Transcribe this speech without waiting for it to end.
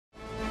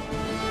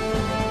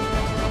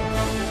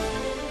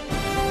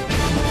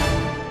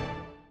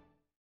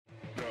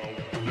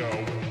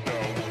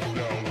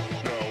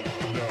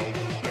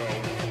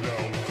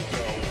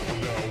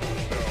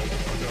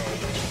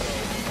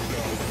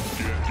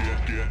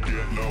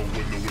Get low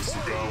when the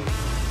whistle go.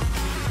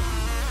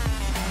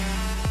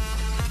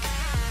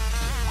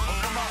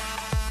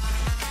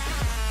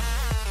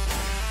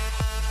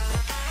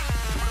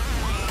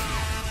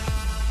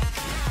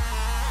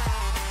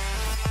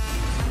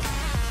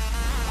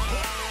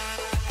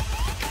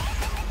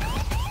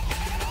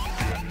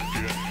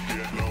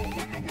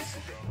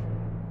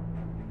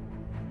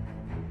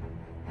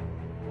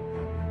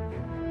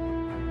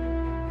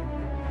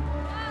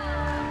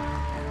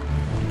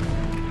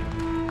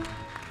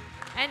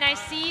 And I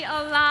see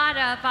a lot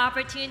of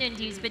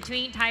opportunities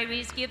between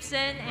Tyrese Gibson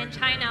and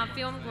China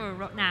Film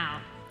Group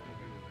now.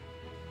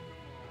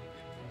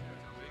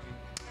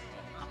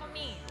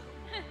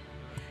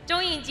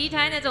 中影集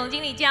团的总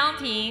经理江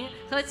平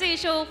和最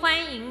受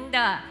欢迎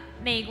的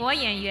美国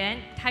演员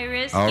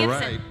Tyrese Gibson。 All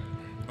right.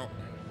 Oh.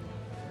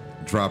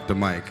 Drop the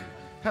mic.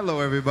 Hello,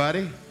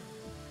 everybody.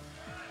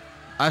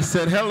 I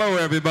said hello,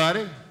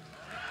 everybody.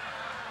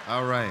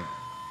 All right.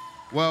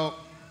 Well,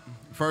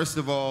 first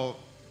of all,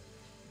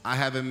 I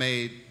haven't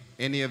made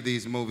any of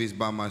these movies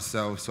by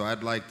myself, so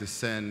I'd like to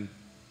send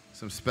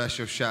some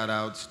special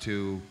shout-outs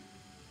to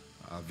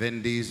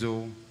Vin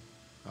Diesel,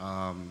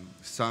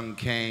 Sung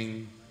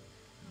Kang,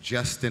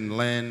 Justin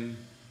Lin,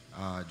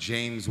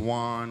 James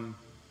Wan,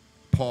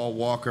 Paul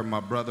Walker, my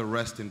brother,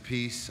 rest in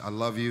peace. I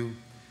love you.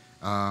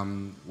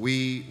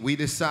 We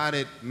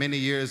decided many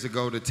years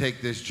ago to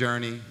take this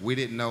journey. We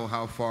didn't know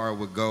how far it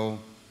would go.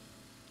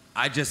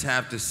 I just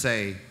have to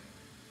say,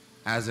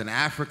 as an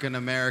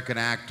African-American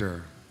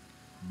actor,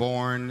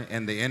 born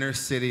in the inner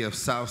city of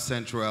South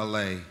Central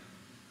LA,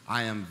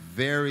 I am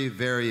very,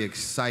 very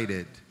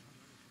excited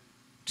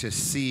to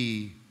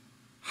see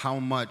how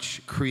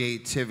much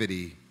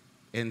creativity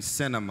in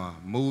cinema,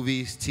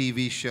 movies,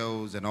 TV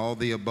shows, and all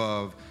the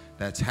above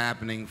that's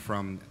happening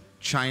from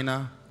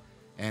China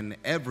and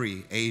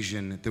every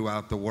Asian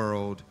throughout the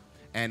world.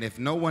 And if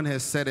no one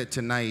has said it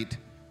tonight,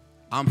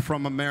 I'm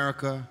from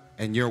America,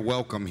 and you're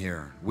welcome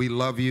here. We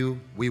love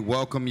you. We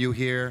welcome you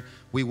here.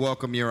 We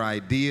welcome your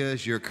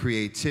ideas, your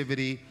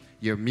creativity,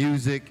 your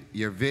music,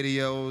 your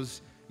videos,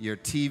 your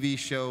TV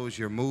shows,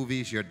 your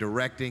movies, your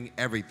directing,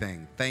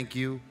 everything. Thank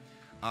you.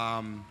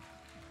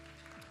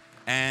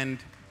 And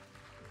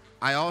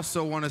I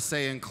also want to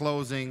say in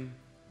closing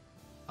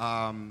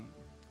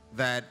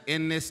that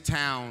in this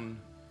town,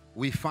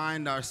 we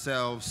find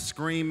ourselves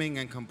screaming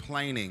and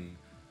complaining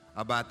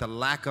about the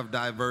lack of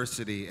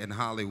diversity in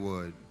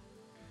Hollywood.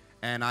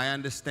 And I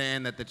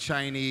understand that the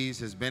Chinese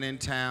has been in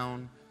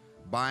town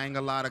buying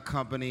a lot of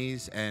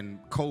companies and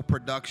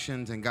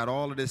co-productions and got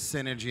all of this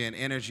synergy and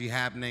energy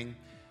happening.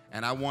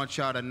 And I want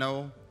y'all to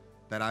know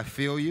that I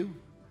feel you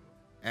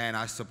and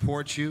I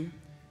support you.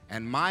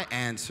 And my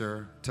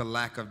answer to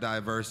lack of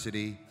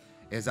diversity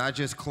is I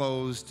just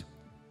closed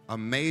a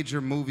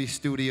major movie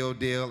studio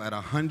deal at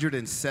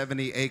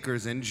 170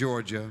 acres in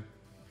Georgia.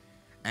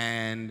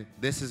 And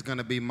this is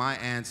gonna be my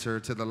answer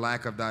to the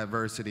lack of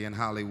diversity in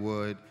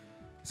Hollywood.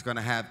 It's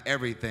gonna have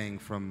everything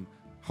from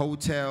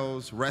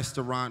hotels,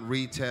 restaurant,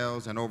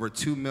 retails, and over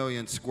 2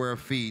 million square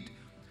feet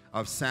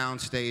of sound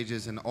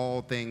stages and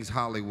all things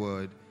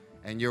Hollywood.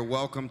 And you're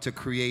welcome to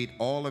create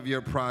all of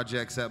your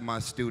projects at my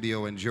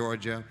studio in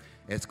Georgia.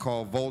 It's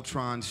called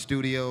Voltron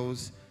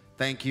Studios.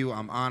 Thank you,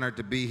 I'm honored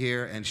to be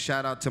here. And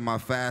shout out to my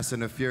Fast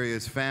and the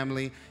Furious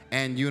family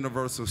and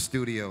Universal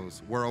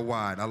Studios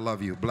worldwide. I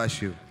love you,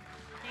 bless you.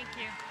 Thank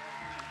you.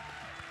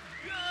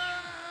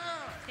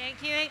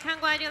 Thank you and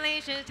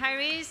congratulations,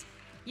 Tyrese.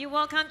 You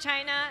welcome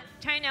China.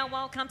 China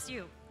welcomes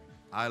you.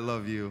 I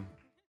love you.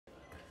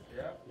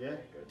 Yeah, good.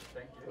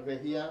 Thank you. Over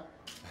here.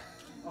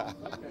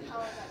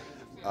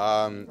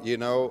 You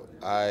know,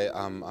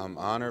 I'm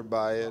honored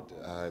by it.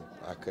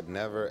 I could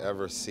never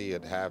ever see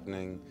it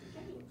happening,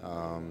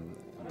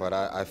 but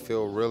I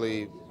feel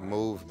really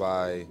moved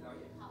by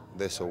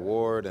this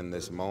award and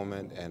this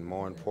moment, and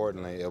more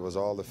importantly, it was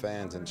all the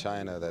fans in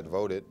China that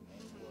voted,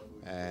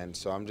 and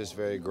so I'm just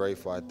very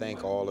grateful. I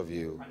thank all of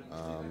you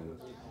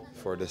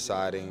for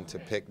deciding to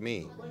pick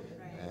me,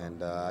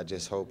 and I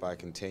just hope I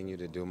continue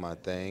to do my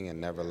thing and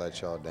never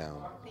let y'all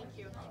down. Thank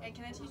you. And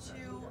can I teach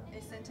you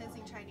a sentence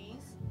in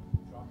Chinese?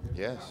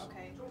 Yes.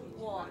 Okay.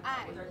 我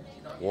爱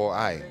我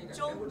爱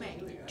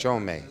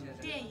中美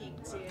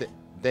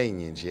电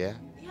影节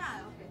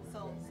Yeah.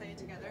 So say it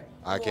together.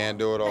 I can't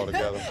do it all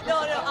together. No,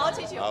 I'll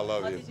teach you. I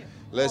love I'll you. teach you.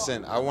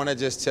 Listen, I want to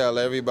just tell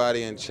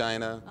everybody in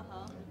China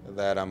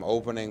that I'm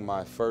opening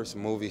my first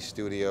movie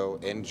studio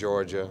in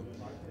Georgia,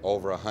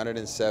 over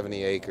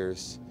 170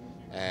 acres,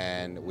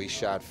 and we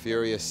shot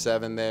Furious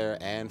 7 there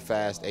and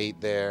Fast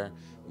 8 there.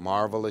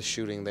 Marvel is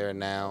shooting there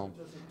now,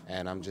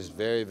 and I'm just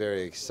very,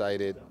 very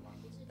excited,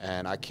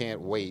 and I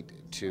can't wait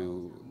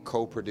to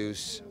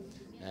co-produce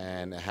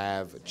and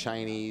have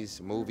Chinese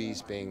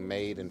movies being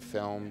made and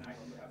filmed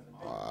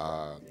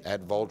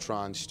at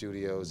Voltron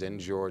Studios in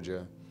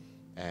Georgia,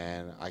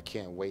 and I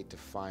can't wait to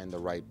find the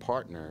right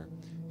partner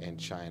in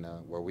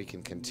China where we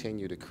can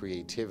continue the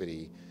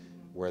creativity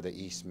where the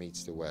East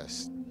meets the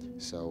West.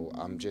 So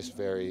I'm just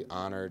very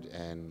honored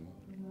and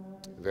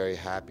very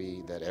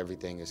happy that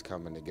everything is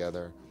coming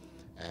together,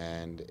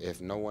 And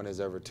if no one has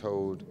ever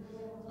told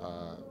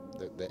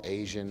the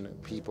Asian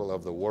people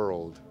of the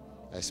world,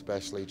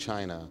 especially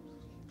China,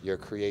 your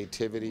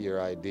creativity,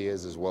 your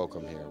ideas is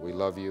welcome here. We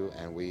love you,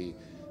 and we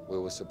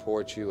will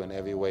support you in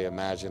every way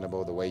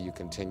imaginable, the way you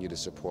continue to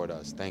support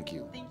us. Thank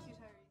you. Thank you.